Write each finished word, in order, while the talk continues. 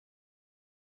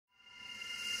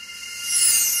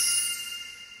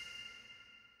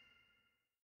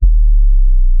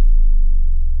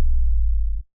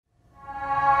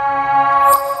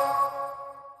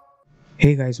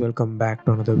Hey guys, welcome back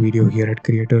to another video here at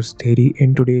Creators Theory.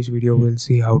 In today's video, we'll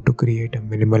see how to create a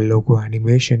minimal logo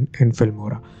animation in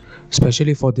Filmora.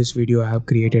 Especially for this video, I have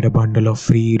created a bundle of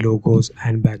free logos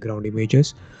and background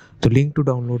images. The link to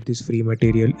download this free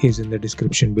material is in the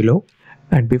description below.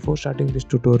 And before starting this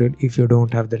tutorial, if you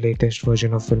don't have the latest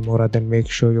version of Filmora, then make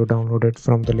sure you download it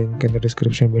from the link in the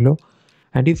description below.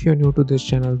 And if you're new to this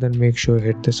channel, then make sure you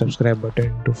hit the subscribe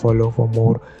button to follow for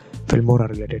more Filmora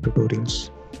related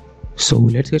tutorials. So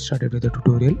let's get started with the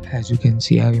tutorial. As you can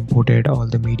see, I've imported all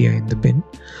the media in the bin.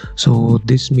 So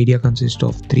this media consists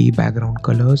of 3 background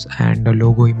colors and a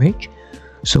logo image.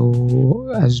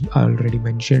 So as I already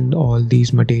mentioned, all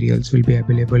these materials will be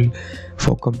available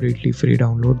for completely free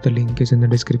download. The link is in the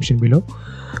description below.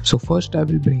 So first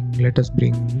let us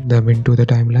bring them into the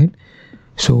timeline.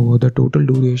 So the total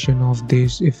duration of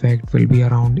this effect will be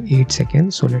around 8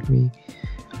 seconds. So let me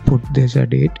put this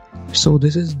at 8. So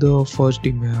this is the first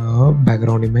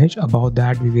background image. Above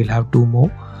that we will have 2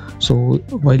 more. So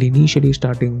while initially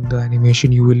starting the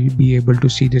animation, you will be able to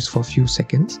see this for few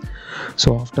seconds.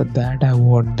 So after that I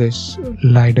want this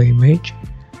LiDAR image,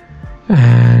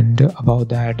 and above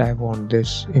that I want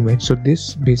this image. So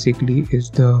this basically is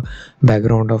the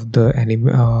background of the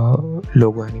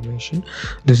logo animation.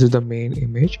 This is the main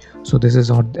image. So this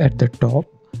is at the top,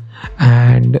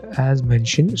 and as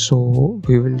mentioned, so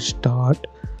we will start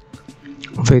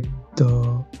with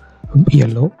the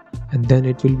yellow, and then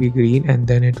it will be green, and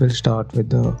then it will start with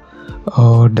the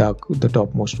the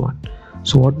topmost one.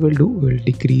 So what we'll do, we'll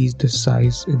decrease the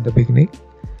size in the beginning,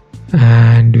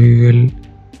 and we will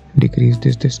decrease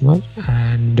this much,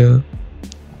 and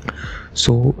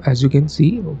so as you can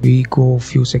see, we go a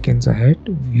few seconds ahead.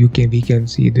 We can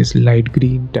see this light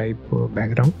green type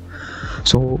background.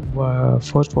 So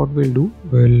first what we'll do,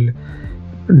 we'll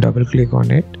double click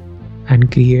on it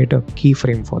and create a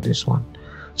keyframe for this one.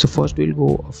 So first we'll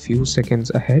go a few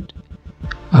seconds ahead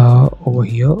over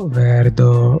here where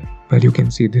you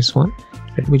can see this one.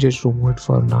 Let me just remove it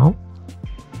for now.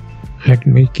 Let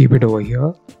me keep it over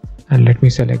here, and let me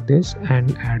select this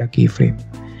and add a keyframe.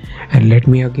 And let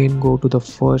me again go to the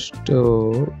first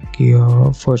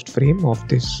frame of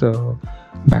this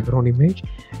background image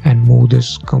and move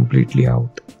this completely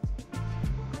out.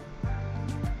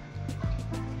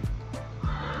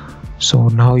 So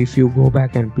now if you go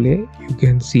back and play, you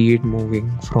can see it moving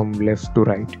from left to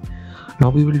right. Now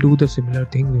we will do the similar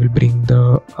thing. We will bring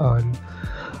the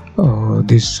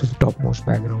this topmost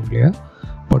background layer,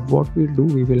 but what we'll do,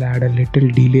 we will add a little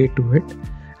delay to it.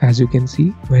 As you can see,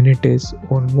 when it is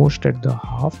almost at the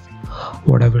half,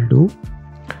 what I will do,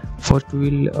 first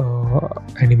we will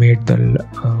animate the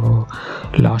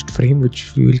last frame,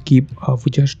 which we will keep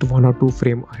just 1 or 2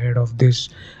 frames ahead of this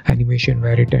animation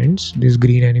where it ends, this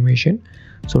green animation.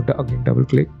 So again double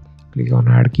click on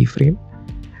add keyframe,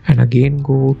 and again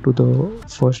go to the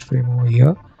first frame over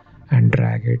here and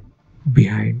drag it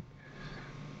behind.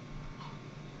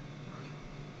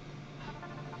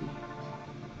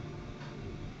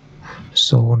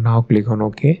 So now click on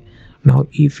OK. Now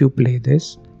if you play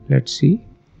this, let's see.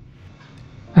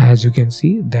 As you can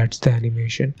see, that's the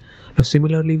animation. Now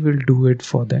similarly we'll do it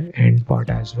for the end part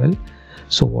as well.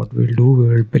 So what we'll do, we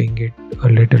will bring it a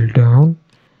little down.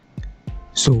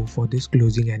 So for this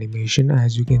closing animation,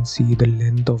 as you can see, the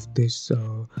length of this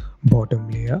bottom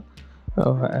layer,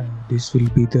 this will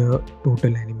be the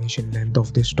total animation length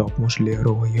of this topmost layer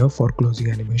over here for closing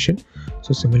animation.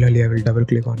 So similarly I will double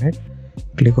click on it,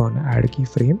 click on add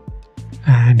keyframe,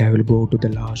 and I will go to the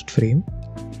last frame,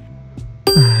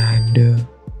 and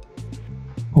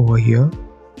over here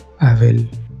I will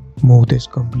move this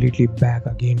completely back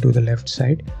again to the left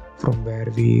side from where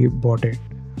we bought it.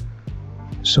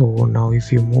 So now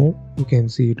if you move, you can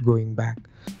see it going back.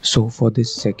 So for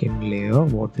this second layer,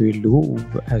 what we'll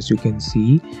do, as you can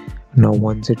see, now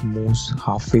once it moves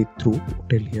halfway through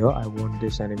till here, I want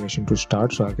this animation to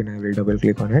start. So again I will double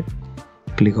click on it,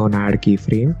 click on add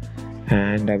keyframe,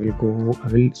 and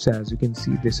so as you can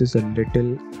see, this is a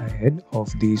little ahead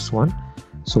of this one.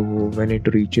 So when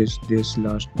it reaches this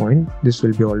last point, this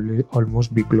will be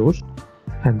almost be closed,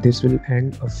 and this will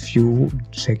end a few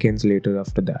seconds later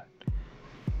after that.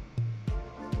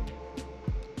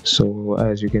 So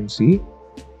as you can see,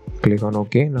 click on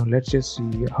OK. Now let's just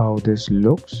see how this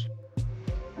looks.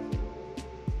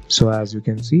 So as you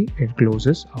can see, it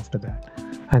closes after that,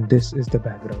 and this is the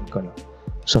background color.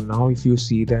 So now if you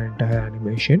see the entire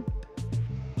animation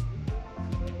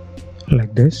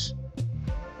like this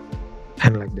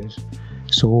and like this,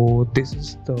 so this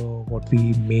is what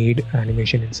we made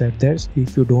animation inside there.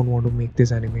 If you don't want to make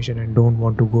this animation and don't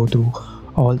want to go through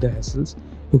all the hassles,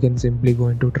 you can simply go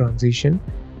into transition,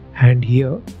 and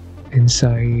here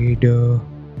inside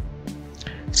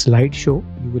slideshow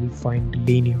you will find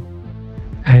linear,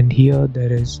 and here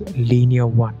there is linear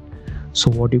 1. So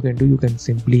what you can do, you can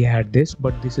simply add this,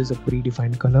 but this is a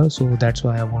predefined color, so that's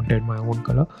why I wanted my own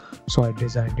color, so I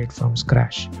designed it from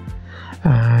scratch.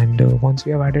 And once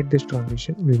we have added this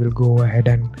transition, we will go ahead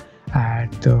and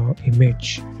add the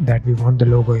image that we want, the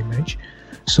logo image.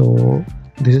 So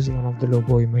this is one of the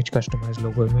logo image, customized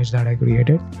logo image that I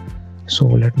created. So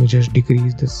let me just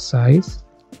decrease the size.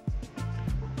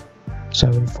 So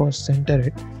I will first center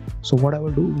it. So what I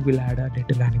will do, we will add a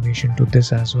little animation to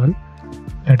this as well.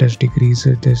 Let us decrease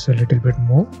this a little bit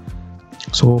more.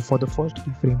 So for the first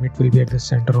keyframe, it will be at the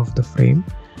center of the frame,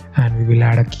 and we will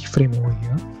add a keyframe over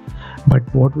here. But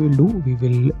what we'll do, we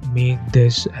will make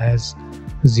this as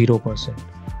 0%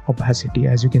 opacity.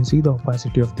 As you can see, the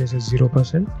opacity of this is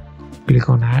 0%. Click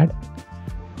on add,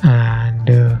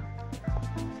 and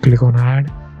click on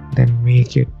add, then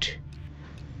make it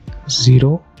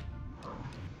 0,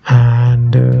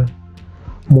 and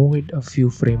move it a few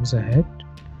frames ahead.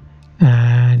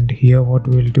 And here what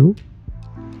we'll do,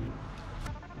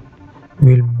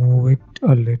 we'll move it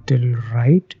a little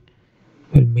right.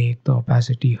 We'll make the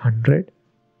opacity 100,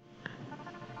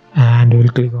 and we'll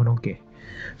click on OK.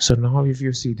 So now if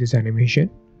you see this animation,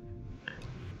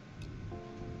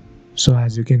 so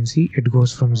as you can see, it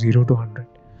goes from 0 to 100.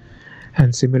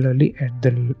 And similarly at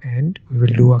the end, we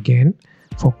will do again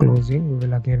for closing, we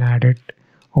will again add it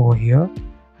over here,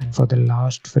 and for the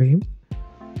last frame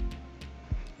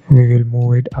we will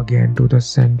move it again to the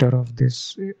center of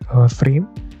this frame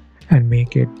and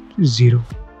make it 0,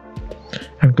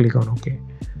 and click on OK.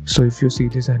 So if you see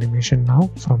this animation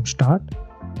now from start,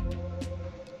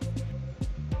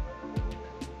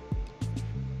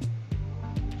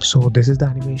 so this is the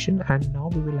animation, and now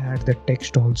we will add the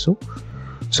text also.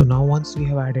 So now once we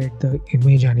have added the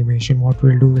image animation, what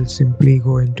we'll do, we'll simply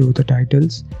go into the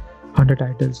titles. Under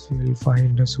titles, we will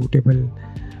find a suitable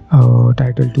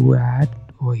title to add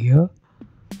over here.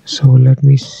 So let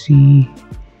me see.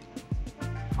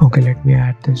 Okay, let me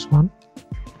add this one,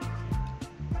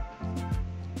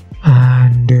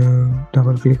 and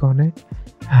double click on it,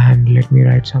 and let me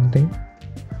write something.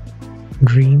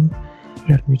 Dream.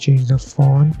 Let me change the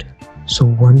font. So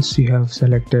once you have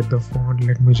selected the font,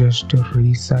 let me just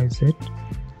resize it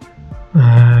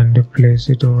and place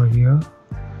it over here,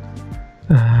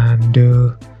 and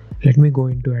let me go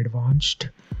into advanced,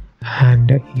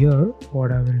 and here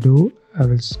what I will do, I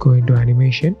will go into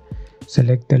animation,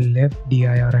 select the left dir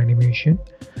animation,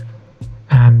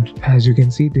 and as you can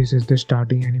see, this is the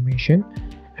starting animation,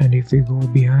 and if we go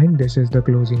behind, this is the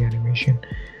closing animation.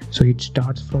 So it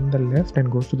starts from the left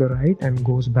and goes to the right and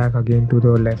goes back again to the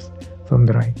left from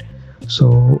the right.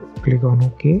 So click on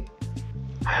OK,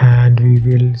 and we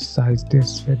will size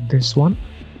this with this one.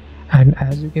 And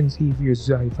as you can see,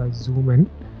 if I zoom in,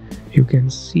 you can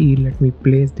see, let me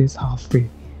place this halfway.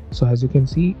 So as you can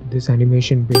see, this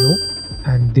animation below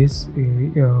and this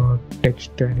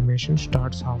text animation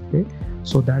starts halfway,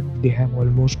 so that they have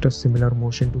almost a similar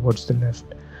motion towards the left.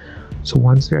 So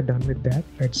once we are done with that,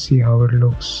 let's see how it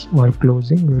looks while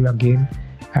closing. We will again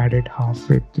add it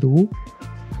halfway through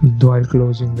while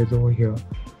closing with over here.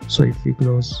 So if we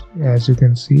close, as you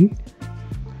can see,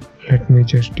 let me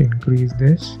just increase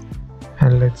this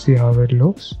and let's see how it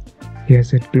looks.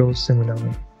 Yes, it closed similar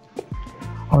way.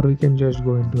 Or we can just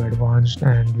go into advanced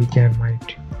and we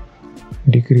might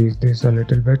decrease this a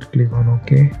little bit. Click on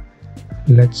OK.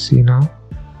 Let's see now.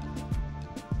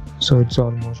 So it's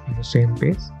almost in the same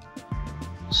pace.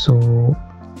 So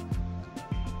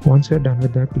once you're done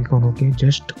with that, click on OK.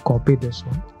 Just copy this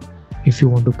one if you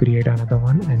want to create another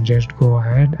one, and just go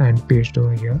ahead and paste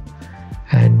over here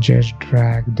and just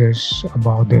drag this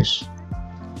above this.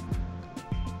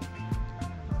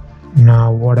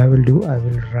 Now what I will do, I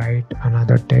will write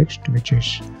another text which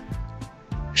is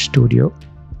studio,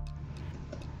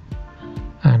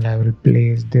 and I will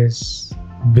place this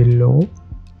below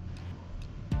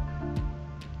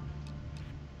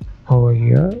over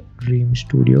here, Dream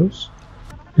Studios.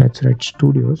 Let's write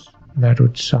studios, that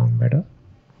would sound better.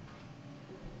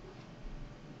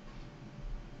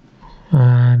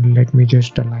 And let me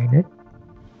just align it.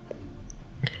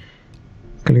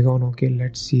 Click on OK.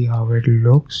 Let's see how it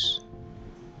looks.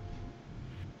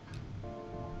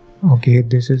 Okay,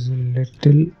 this is a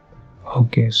little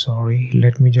okay, sorry,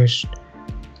 let me just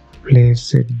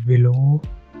place it below,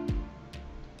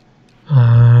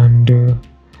 and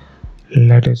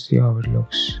let us see how it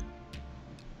looks.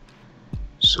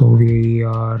 So we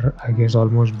are, I guess,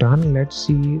 almost done. Let's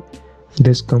see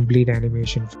this complete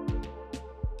animation.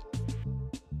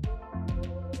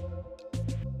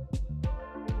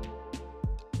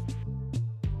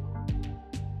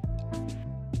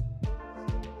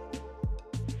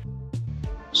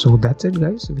 So that's it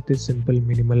guys. With this simple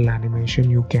minimal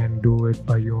animation, you can do it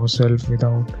by yourself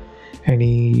without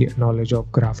any knowledge of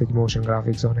motion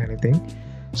graphics or anything.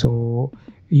 So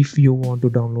if you want to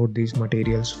download these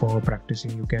materials for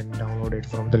practicing, you can download it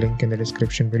from the link in the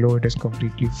description below. It is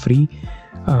completely free.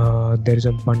 There is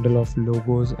a bundle of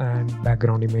logos and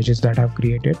background images that I've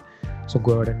created, so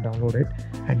go ahead and download it.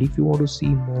 And if you want to see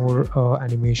more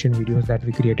animation videos that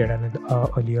we created, and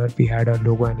earlier we had a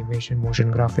logo animation,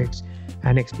 motion graphics,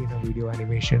 and explainer video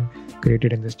animation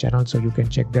created in this channel, so you can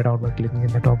check that out by clicking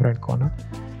in the top right corner.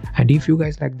 And if you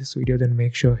guys like this video, then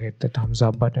make sure hit the thumbs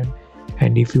up button.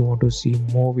 And if you want to see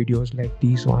more videos like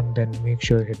this one, then make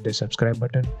sure hit the subscribe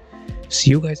button.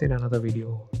 See you guys in another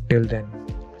video. Till then,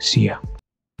 see ya.